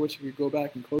 minutes ago. I wish we could go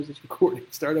back and close this recording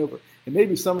and start over. And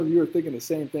maybe some of you are thinking the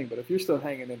same thing, but if you're still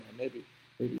hanging in there, maybe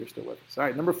you're still with us. All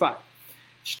right, number 5.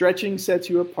 Stretching sets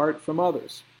you apart from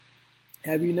others.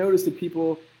 Have you noticed that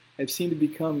people have seemed to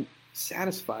become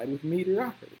satisfied with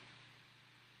mediocrity?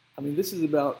 I mean, this is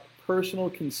about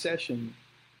personal concession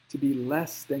to be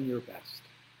less than your best.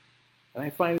 And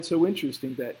I find it so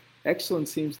interesting that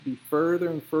excellence seems to be further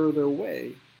and further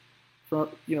away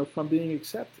from being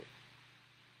accepted.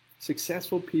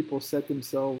 Successful people set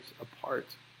themselves apart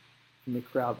from the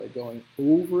crowd by going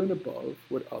over and above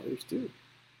what others do.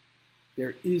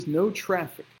 There is no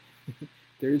traffic.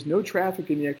 There is no traffic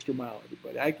in the extra mile,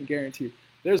 everybody. I can guarantee you.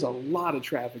 There's a lot of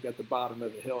traffic at the bottom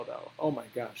of the hill, though. Oh my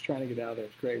gosh, trying to get out of there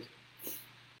is crazy.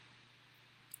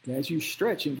 And as you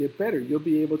stretch and get better, you'll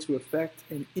be able to affect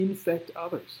and infect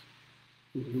others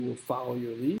who will follow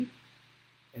your lead,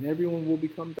 and everyone will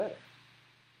become better.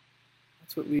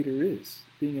 That's what leader is.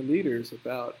 Being a leader is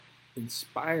about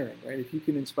inspiring, right? If you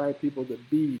can inspire people to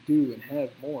be, do, and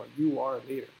have more, you are a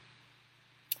leader.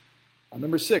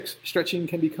 Number 6, stretching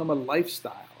can become a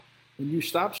lifestyle. When you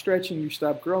stop stretching, you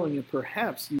stop growing, and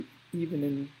perhaps when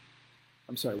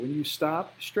you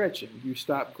stop stretching, you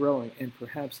stop growing, and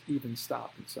perhaps even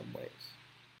stop in some ways.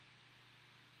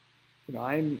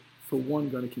 I'm, for one,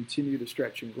 going to continue to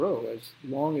stretch and grow as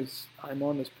long as I'm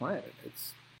on this planet.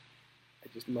 I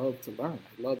just love to learn.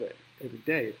 I love it every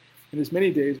day. And there's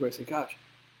many days where I say, gosh,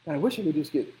 man, I wish I could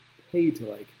just get paid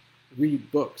to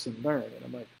read books and learn. And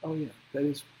I'm like, oh yeah, that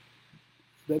is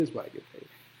why I get paid.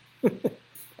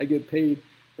 I get paid,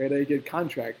 right? I get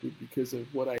contracted because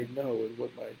of what I know and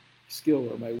what my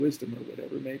skill or my wisdom or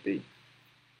whatever it may be.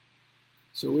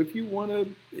 So if you want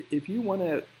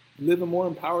to live a more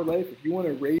empowered life, if you want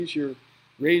to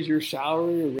raise your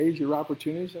salary or raise your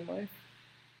opportunities in life,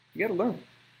 you got to learn.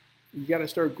 You got to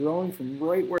start growing from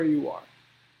right where you are.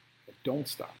 But don't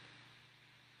stop.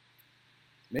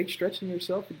 Make stretching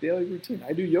yourself a daily routine.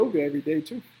 I do yoga every day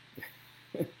too.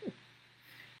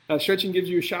 Stretching gives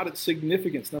you a shot at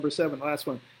significance. Number 7, the last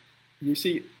one. You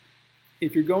see,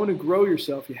 if you're going to grow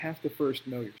yourself, you have to first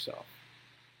know yourself.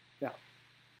 Now,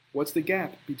 what's the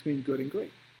gap between good and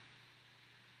great?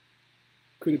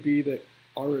 Could it be that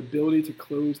our ability to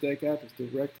close that gap is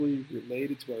directly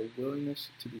related to our willingness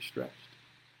to be stretched?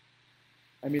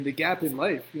 I mean, the gap in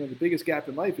life, the biggest gap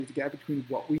in life is the gap between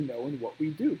what we know and what we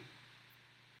do.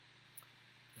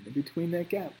 And in between that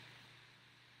gap,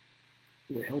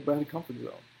 we're held by the comfort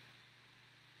zone.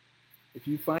 If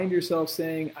you find yourself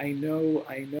saying, I know,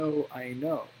 I know, I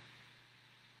know,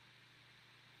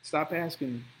 stop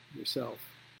asking yourself,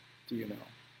 do you know?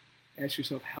 Ask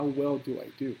yourself, how well do I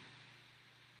do?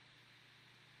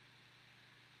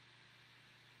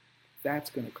 That's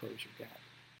going to close your gap.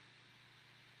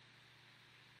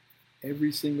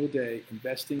 Every single day,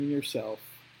 investing in yourself,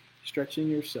 stretching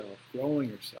yourself, growing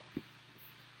yourself.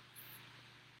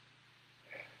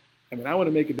 I mean, I want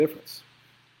to make a difference.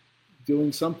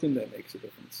 Doing something that makes a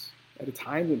difference at a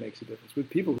time that makes a difference with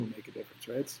people who make a difference,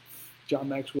 right? It's John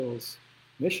Maxwell's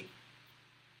mission.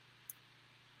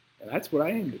 And that's what I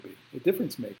aim to be, a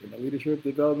difference maker in the leadership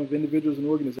development of individuals and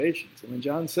organizations. And when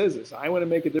John says this, I want to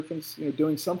make a difference,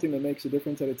 doing something that makes a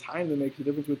difference at a time that makes a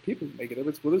difference with people who make a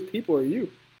difference. Well, those people are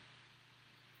you.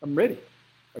 I'm ready.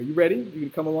 Are you ready? You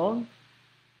can come along?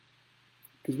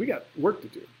 Because we got work to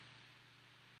do.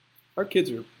 Our kids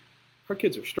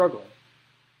are struggling.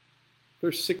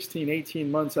 They're 16,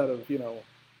 18 months out of,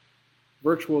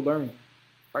 virtual learning.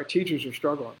 Our teachers are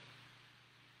struggling.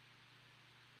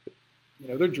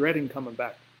 They're dreading coming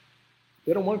back.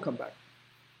 They don't want to come back.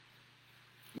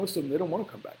 Most of them, they don't want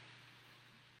to come back.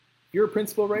 If you're a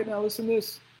principal right now, listen to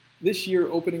this. This year,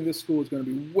 opening this school is going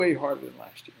to be way harder than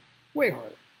last year. Way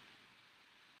harder.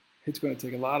 It's going to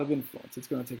take a lot of influence. It's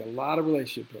going to take a lot of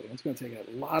relationship building. It's going to take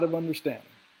a lot of understanding.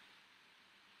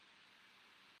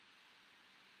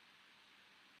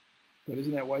 But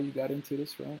isn't that why you got into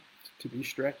this, right? To be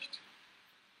stretched,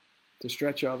 to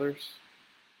stretch others.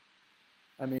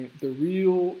 I mean, the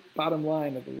real bottom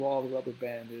line of the law of the rubber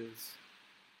band is,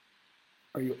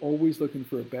 are you always looking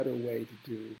for a better way to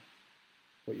do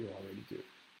what you already do?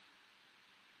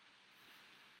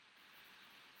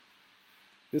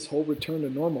 This whole return to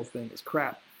normal thing is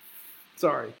crap.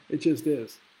 Sorry, it just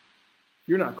is.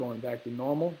 You're not going back to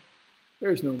normal.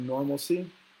 There's no normalcy.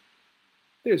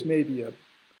 There's maybe a,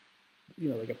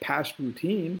 like a past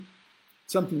routine,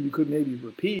 something you could maybe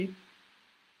repeat.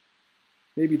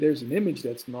 Maybe there's an image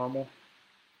that's normal,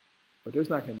 but there's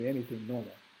not going to be anything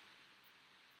normal.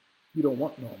 You don't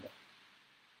want normal.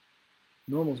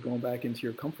 Normal's going back into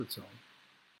your comfort zone.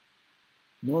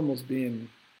 Normal's being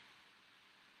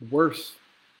worse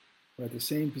or at the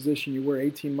same position you were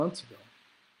 18 months ago.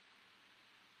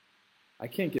 I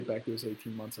can't get back those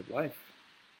 18 months of life.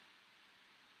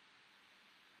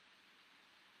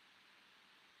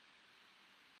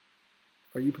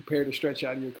 Are you prepared to stretch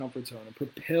out of your comfort zone and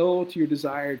propel to your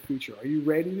desired future? Are you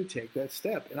ready to take that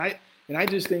step? And I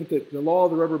just think that the law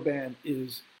of the rubber band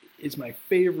is my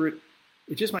favorite.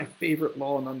 It's just my favorite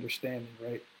law and understanding,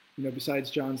 right? Besides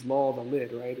John's law of the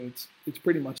lid, right? And it's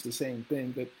pretty much the same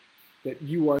thing, that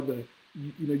you are the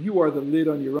lid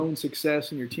on your own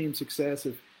success and your team's success.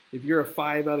 If you're a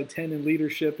 5 out of 10 in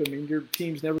leadership, I mean, your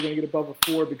team's never going to get above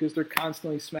a 4 because they're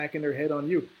constantly smacking their head on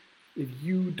you. If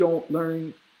you don't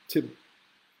learn to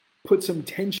put some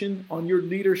tension on your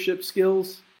leadership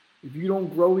skills, if you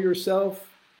don't grow yourself,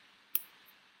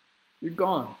 you're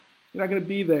gone. You're not going to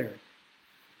be there.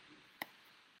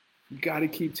 You got to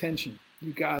keep tension.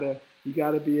 You gotta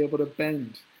be able to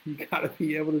bend. You gotta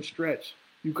be able to stretch.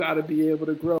 You gotta be able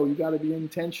to grow. You gotta be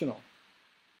intentional.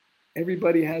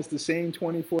 Everybody has the same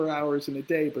 24 hours in a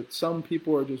day, but some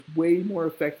people are just way more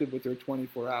effective with their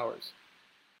 24 hours.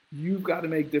 You've got to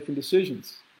make different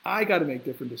decisions. I got to make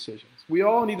different decisions. We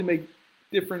all need to make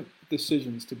different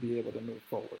decisions to be able to move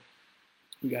forward.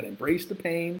 We got to embrace the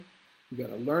pain. We got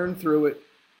to learn through it.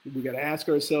 We got to ask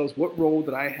ourselves, what role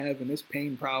did I have in this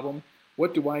pain problem?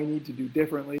 What do I need to do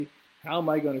differently? How am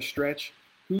I going to stretch?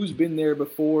 Who's been there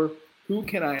before? Who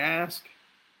can I ask?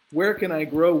 Where can I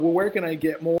grow? Well, where can I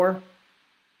get more?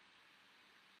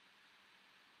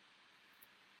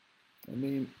 I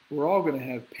mean, we're all going to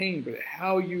have pain, but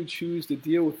how you choose to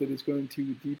deal with it is going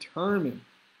to determine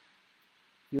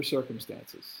your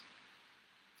circumstances.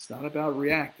 It's not about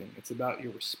reacting. It's about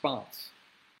your response.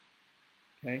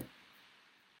 Okay?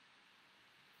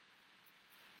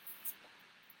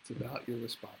 It's about your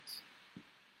response.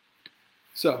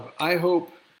 So I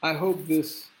hope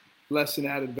this lesson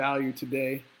added value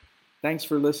today. Thanks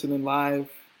for listening live.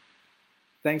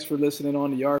 Thanks for listening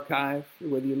on the archive,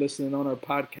 whether you're listening on our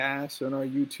podcast, on our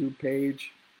YouTube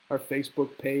page, our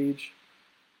Facebook page.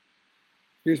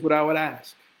 Here's what I would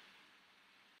ask.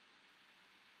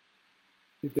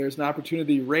 If there's an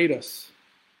opportunity, rate us.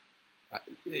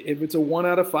 If it's a 1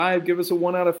 out of 5, give us a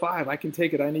 1 out of 5. I can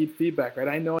take it. I need feedback, right?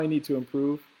 I know I need to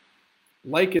improve.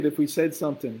 Like it if we said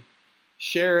something.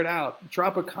 Share it out.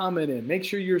 Drop a comment in. Make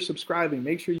sure you're subscribing.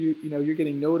 Make sure you're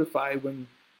getting notified when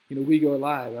we go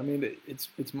live. I mean,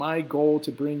 it's my goal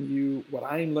to bring you what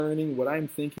I'm learning, what I'm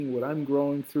thinking, what I'm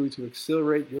growing through to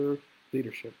accelerate your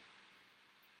leadership.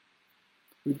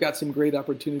 We've got some great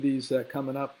opportunities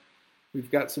coming up. We've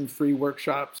got some free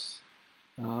workshops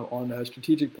on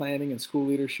strategic planning and school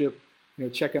leadership.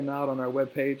 Check them out on our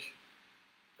webpage.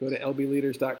 Go to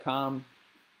lbleaders.com.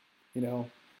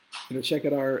 Check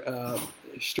out our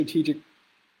strategic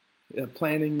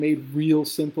planning made real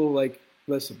simple. Like,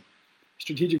 listen,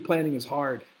 strategic planning is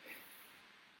hard,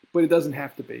 but it doesn't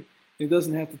have to be. It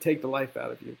doesn't have to take the life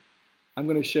out of you. I'm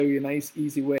going to show you a nice,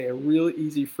 easy way, a real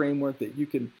easy framework that you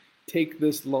can take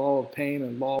this law of pain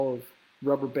and law of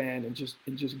rubber band and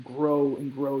just grow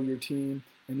your team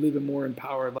and live a more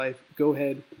empowered life. Go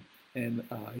ahead and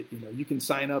you can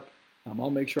sign up. I'll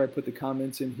make sure I put the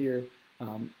comments in here.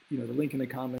 The link in the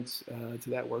comments to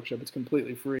that workshop. It's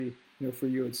completely free. For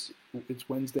you, it's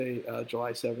Wednesday,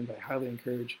 July 7th. I highly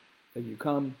encourage that you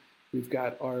come. We've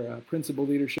got our Principal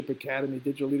Leadership Academy,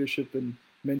 digital leadership and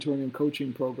mentoring and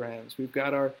coaching programs. We've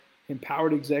got our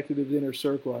Empowered Executive Inner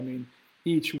Circle. I mean,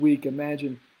 each week,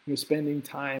 imagine spending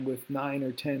time with 9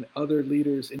 or 10 other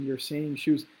leaders in your same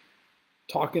shoes,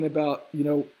 talking about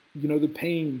the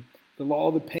pain, the law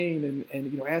of the pain,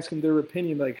 and asking their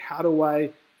opinion, like how do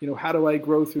I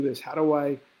grow through this? How do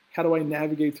I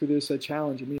navigate through this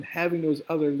challenge? I mean, having those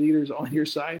other leaders on your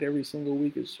side every single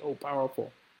week is so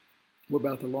powerful. We're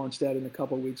about to launch that in a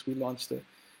couple of weeks. We launched the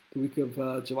week of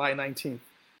July 19th.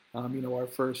 Our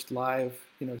first live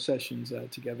sessions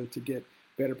together to get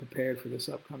better prepared for this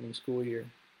upcoming school year.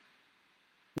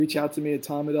 Reach out to me at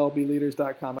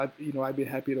tom@lbleaders.com. I'd be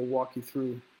happy to walk you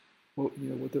through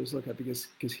what those look like, because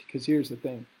here's the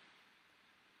thing.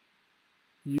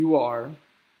 You are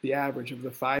the average of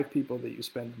the 5 people that you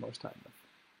spend the most time with.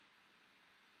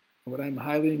 And what I'm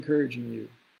highly encouraging you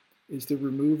is to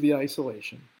remove the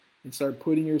isolation and start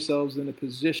putting yourselves in a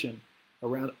position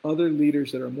around other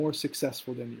leaders that are more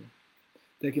successful than you,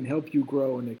 that can help you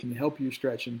grow and that can help you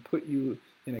stretch and put you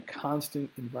in a constant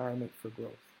environment for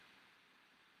growth.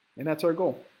 And that's our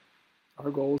goal.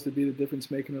 Our goal is to be the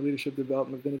difference maker in the leadership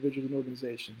development of individuals and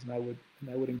organizations. And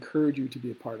I would encourage you to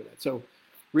be a part of that. So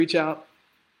reach out,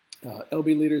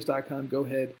 lbleaders.com, go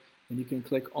ahead and you can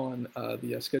click on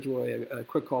the schedule a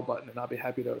quick call button, and I'll be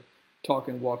happy to talk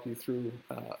and walk you through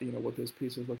what those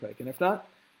pieces look like. And if not,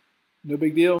 no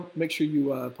big deal. Make sure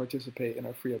you participate in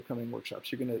our free upcoming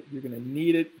workshops. You're gonna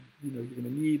need it. You're gonna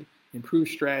need improved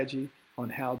strategy on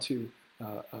how to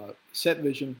set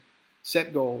vision,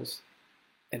 set goals,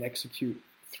 and execute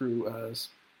through a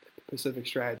specific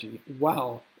strategy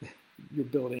while you're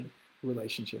building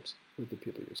relationships with the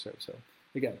people you serve. So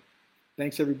again,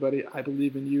 thanks everybody. I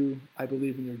believe in you. I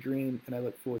believe in your dream, and I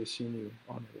look forward to seeing you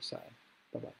on the other side.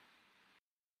 Bye-bye.